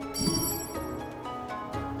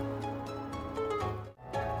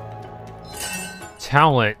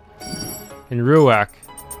 Talent and Ruach.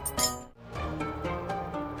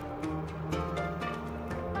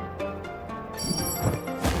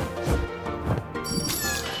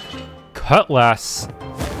 Cutlass.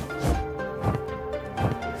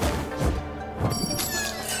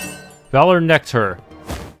 Valor Nectar.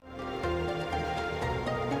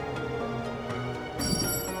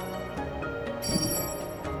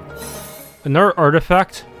 Another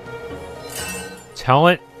artifact.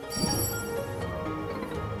 Talent.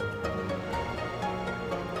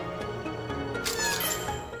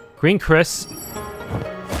 Green Chris.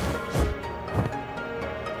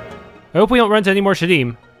 I hope we don't run into any more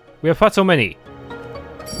Shadim. We have fought so many.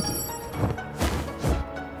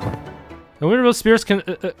 I wonder if those spirits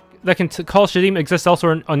that can call Shadim exist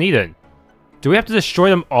elsewhere on Idin. Do we have to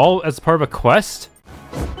destroy them all as part of a quest?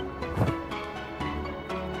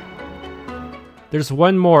 There's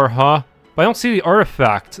one more, huh? But I don't see the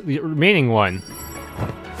artifact, the remaining one.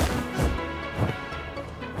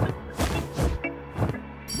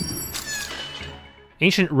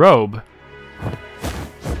 Ancient robe.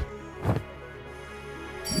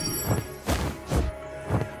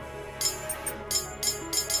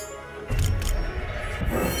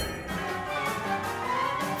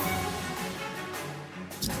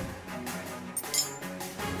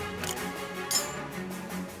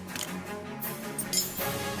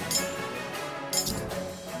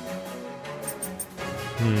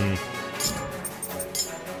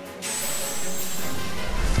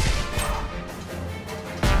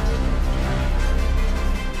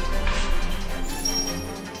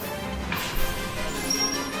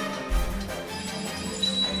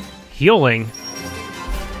 Healing?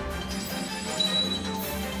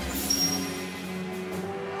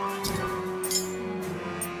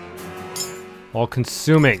 All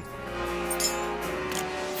consuming.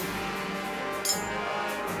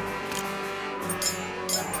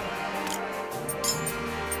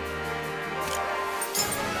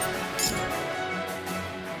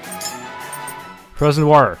 Frozen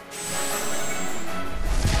water.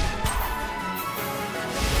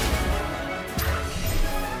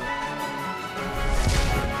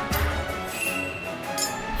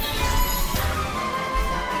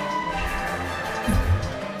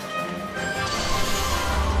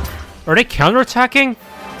 Are they counterattacking?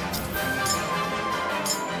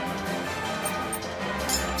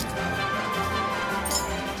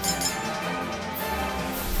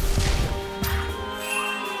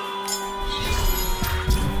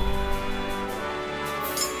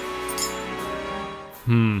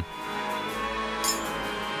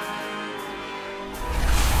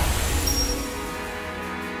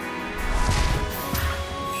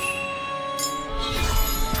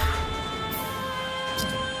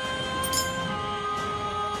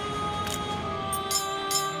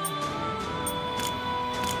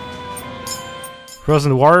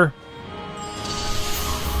 Frozen water.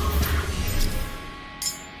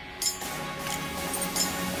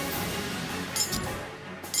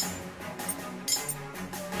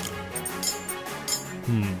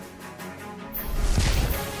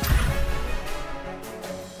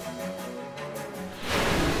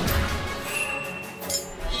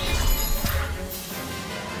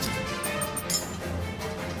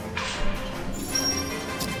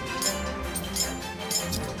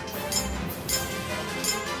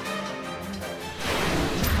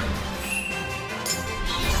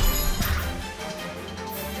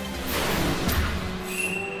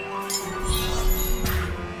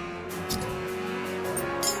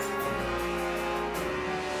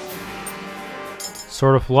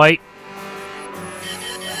 Sword of Light.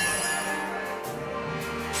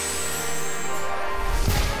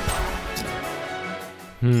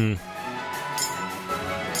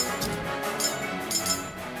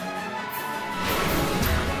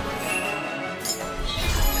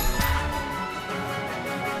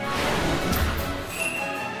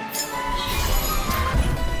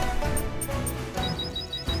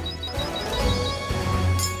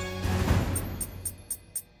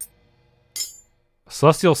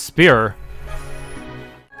 Celestial Spear.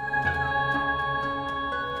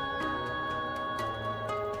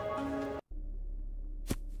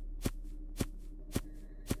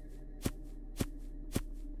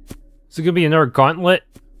 Is it gonna be another gauntlet?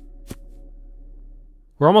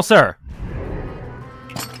 We're almost there.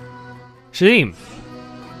 Shadim!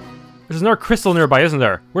 There's another crystal nearby, isn't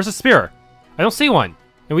there? Where's the spear? I don't see one.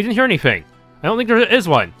 And we didn't hear anything. I don't think there is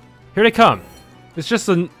one. Here they come. It's just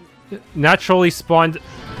a naturally spawned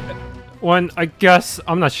one, I guess.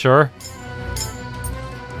 I'm not sure.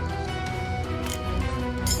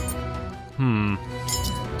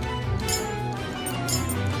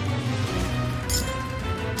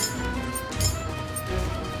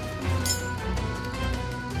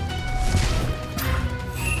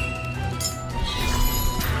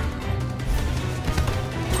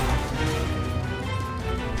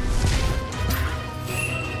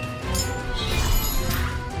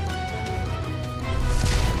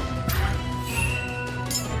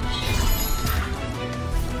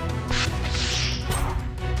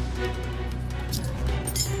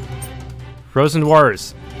 Frozen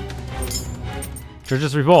Wars.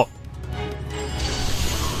 Church's Revolt.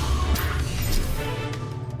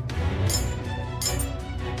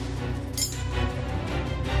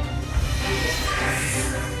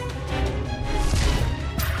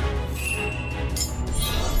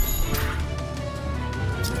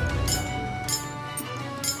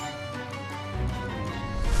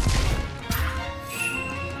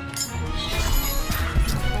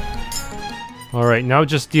 Alright, now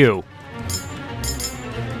just you.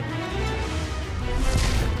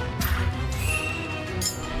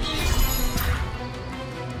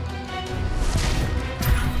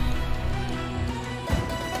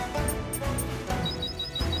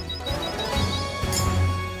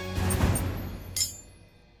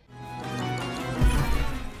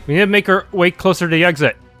 We need to make our way closer to the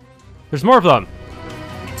exit. There's more of them.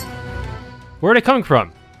 Where are they coming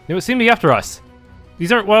from? They would seem to be after us.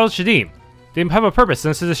 These aren't wild Shadim. They have a purpose, and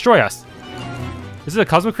it's to destroy us. Is it the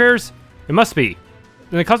Cosmic Creators? It must be.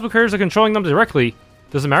 Then the Cosmic Creators are controlling them directly.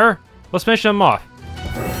 Doesn't matter. Let's finish them off.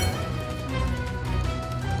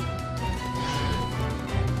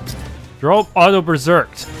 They're all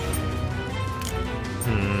auto-berserked.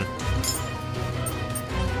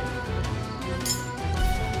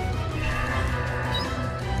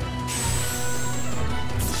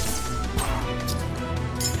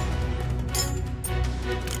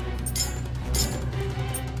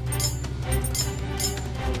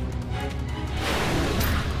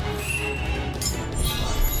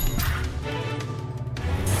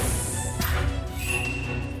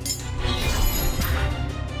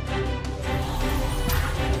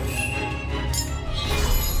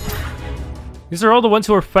 These are all the ones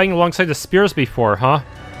who were fighting alongside the spears before, huh?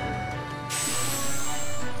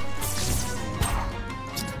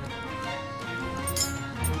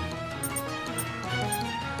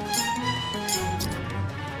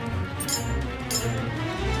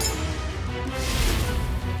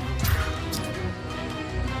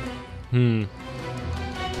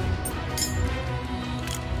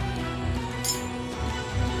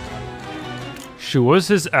 Shoot, what was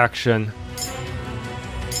his action?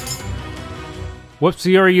 Whoops,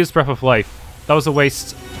 he already used Breath of Life. That was a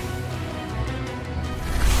waste.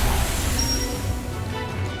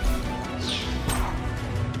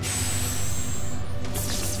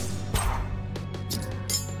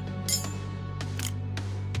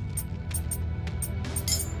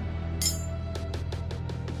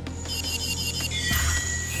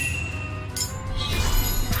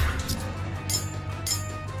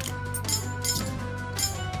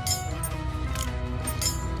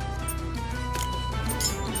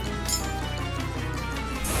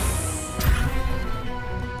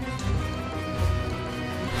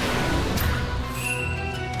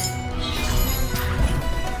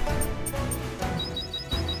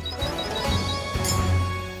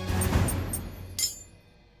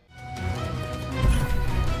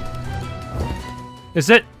 Is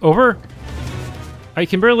it over? I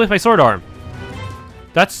can barely lift my sword arm.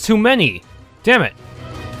 That's too many. Damn it.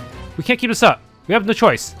 We can't keep this up. We have no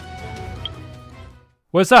choice.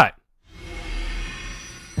 What is that?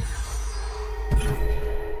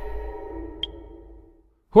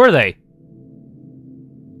 Who are they?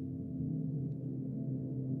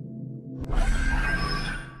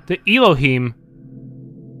 The Elohim.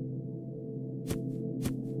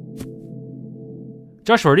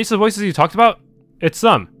 Joshua, are these the voices you talked about? It's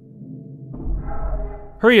them.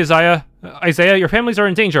 Hurry, Isaiah. Isaiah, your families are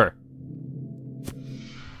in danger.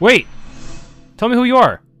 Wait! Tell me who you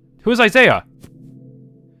are. Who is Isaiah?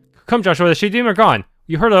 Come, Joshua, the Shadim are gone.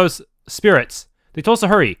 You heard those spirits. They told us to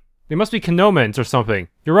hurry. They must be Kenomans or something.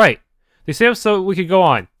 You're right. They saved us so we could go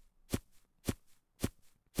on.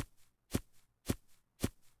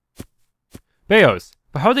 Beos.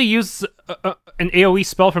 But how do they use an AoE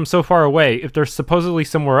spell from so far away if they're supposedly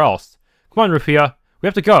somewhere else? Come on, Rufia. We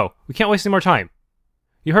have to go. We can't waste any more time.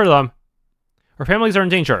 You heard them. Our families are in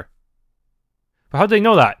danger. But how do they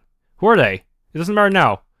know that? Who are they? It doesn't matter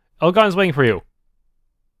now. Elgon is waiting for you.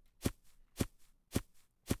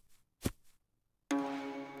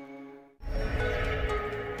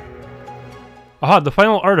 Aha, the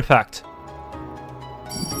final artifact.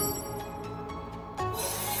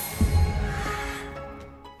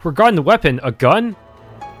 Forgotten weapon, a gun?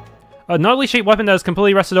 A noddly shaped weapon that is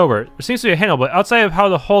completely rusted over. There seems to be a handle, but outside of how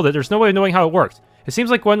to hold it, there's no way of knowing how it works. It seems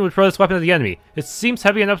like one would throw this weapon at the enemy. It seems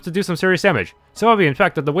heavy enough to do some serious damage. So heavy, in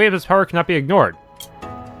fact, that the weight of its power cannot be ignored.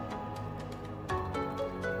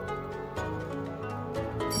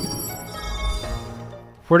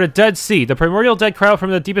 For the Dead Sea. The primordial dead cry out from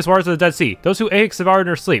the deepest waters of the Dead Sea. Those who Ahix devoured in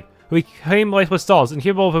their sleep, who became lifeless dolls,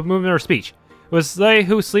 incapable of movement or speech. It was they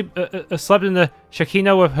who slept in the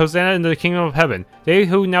Shekinah with Hosanna in the kingdom of heaven. They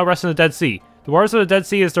who now rest in the Dead Sea. The waters of the Dead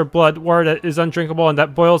Sea is their blood, water that is undrinkable and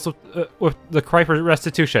that boils with the cry for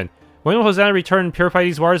restitution. When will Hosanna return and purify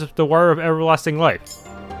these waters with the water of everlasting life?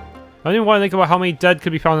 I don't even want to think about how many dead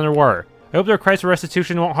could be found in their water. I hope their cries for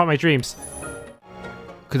restitution won't haunt my dreams.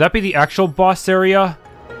 Could that be the actual boss area?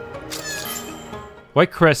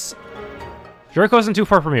 White Chris. Jericho isn't too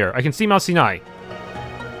far from here. I can see Mount Sinai.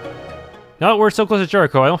 Now that we're so close to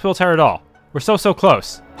Jericho, I don't feel tired at all. We're so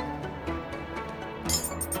close.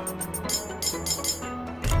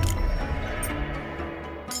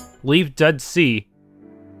 Leave Dead Sea.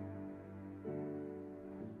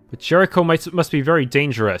 But Jericho must be very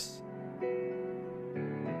dangerous.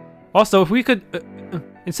 Also, if we could...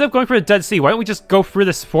 instead of going for the Dead Sea, why don't we just go through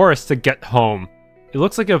this forest to get home? It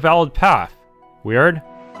looks like a valid path. Weird.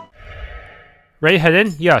 Ready to head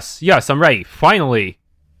in? Yes, I'm ready. Finally.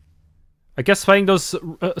 I guess fighting those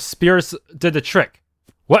spears did the trick.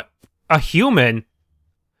 What? A human?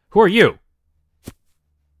 Who are you?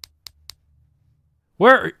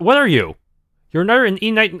 What are you? You're neither an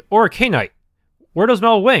Idinite or a Cainite. Where are those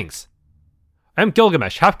metal wings? I'm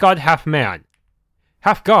Gilgamesh, half god, half man.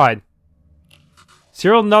 Half god?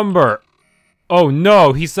 Serial number. Oh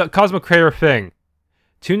no, he's the Cosmic Crater thing.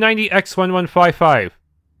 290X1155.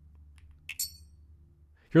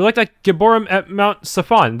 You're like that Gibborim at Mount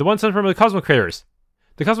Safan, the one sent from the Cosmic Craters.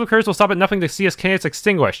 The Cosmic Craters will stop at nothing to see us Cainites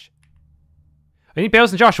extinguished. I need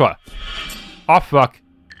Beos and Joshua. Aw, fuck.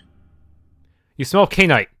 You smell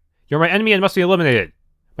Cainite. You're my enemy and must be eliminated.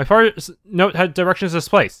 My father's note had directions to this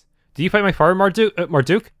place. Did you fight my father,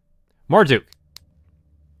 Marduk? Marduk.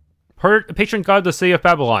 Patron god of the city of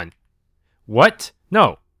Babylon. What?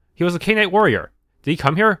 No. He was a Cainite warrior. Did he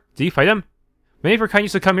come here? Did you fight him? Many of your kind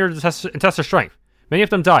used to come here to test their strength. Many of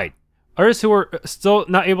them died. Others who were still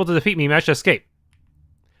not able to defeat me managed to escape.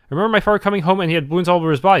 I remember my father coming home and he had wounds all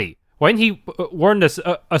over his body. Why didn't he warn us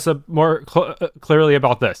more clearly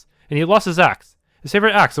about this? And he lost his axe. His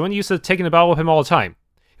favorite axe, the one he used to take in the battle with him all the time.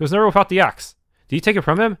 He was never without the axe. Did you take it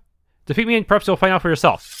from him? Defeat me and perhaps you'll find out for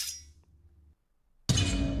yourself.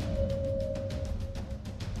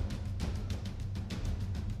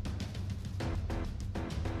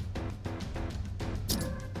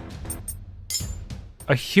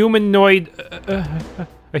 A humanoid...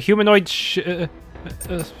 a humanoid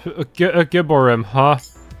Gibborim, huh?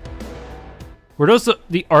 Were those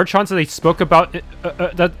the Archons that they spoke about...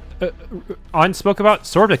 that On spoke about?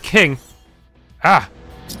 Sword of the King? Ah!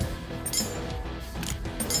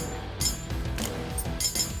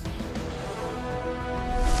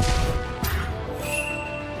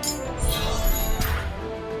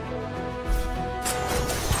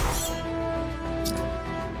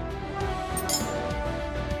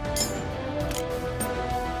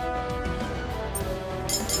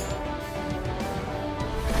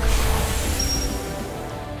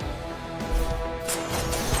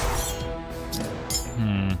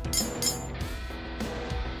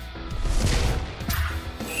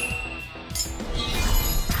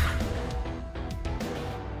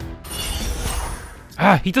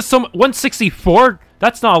 Ah, he does so much. 164?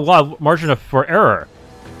 That's not a lot of margin for error.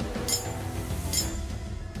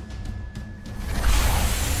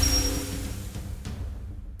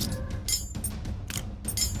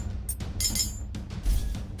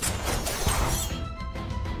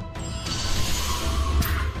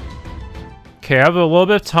 Okay, I have a little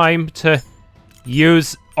bit of time to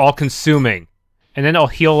use all-consuming, and then I'll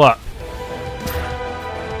heal up.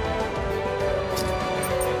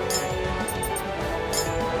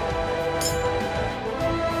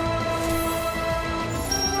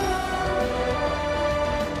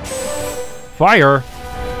 Fire?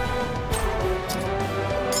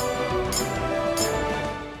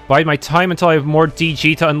 Bide my time until I have more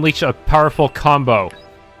DG to unleash a powerful combo.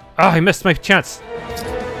 Ah, I missed my chance.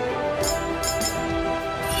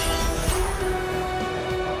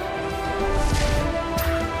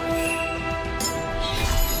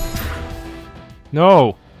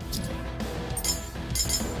 No.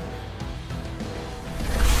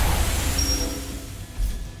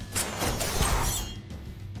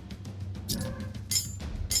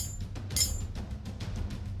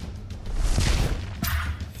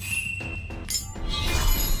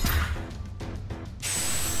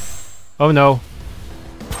 Oh no.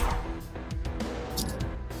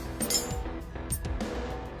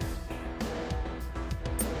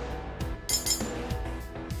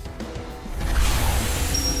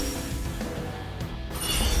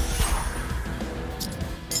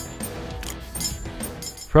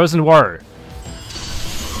 Frozen water.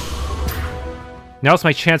 Now's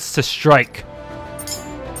my chance to strike.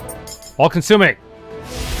 All consuming.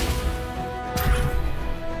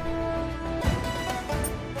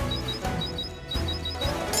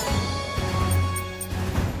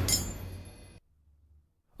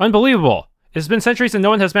 Unbelievable! It has been centuries and no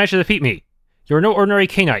one has managed to defeat me. You are no ordinary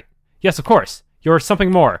Cainite. Yes, of course. You are something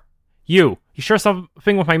more. You share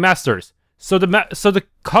something with my masters. So the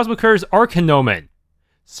Cosmocurs are Kenomen.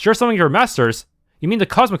 Share something with your masters? You mean the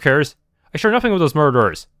Cosmocurs? I share nothing with those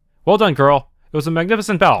murderers. Well done, girl. It was a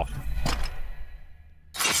magnificent battle.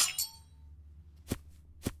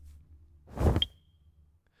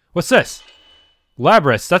 What's this?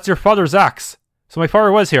 Labrys, that's your father's axe. So my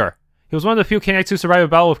father was here. He was one of the few Cainites who survived a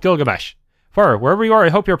battle with Gilgamesh. Father, wherever you are, I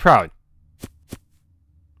hope you're proud.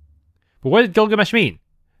 But what did Gilgamesh mean?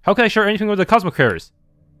 How can I share anything with the Cosmocurs?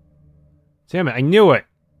 Damn it, I knew it!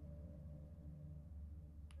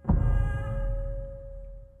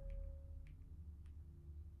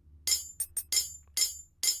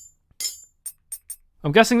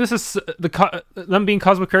 I'm guessing this is them being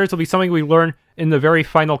Cosmocurs will be something we learn in the very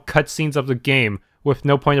final cutscenes of the game with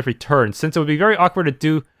no point of return, since it would be very awkward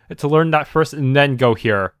to learn that first and then go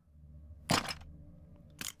here.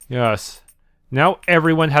 Yes. Now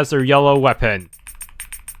everyone has their yellow weapon.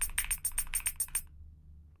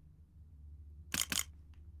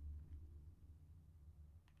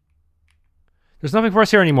 There's nothing for us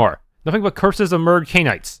here anymore. Nothing but corpses of murdered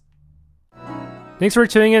Cainites. Thanks for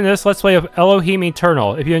tuning in to this Let's Play of Elohim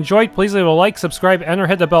Eternal. If you enjoyed, please leave a like, subscribe, and or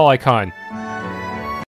hit the bell icon.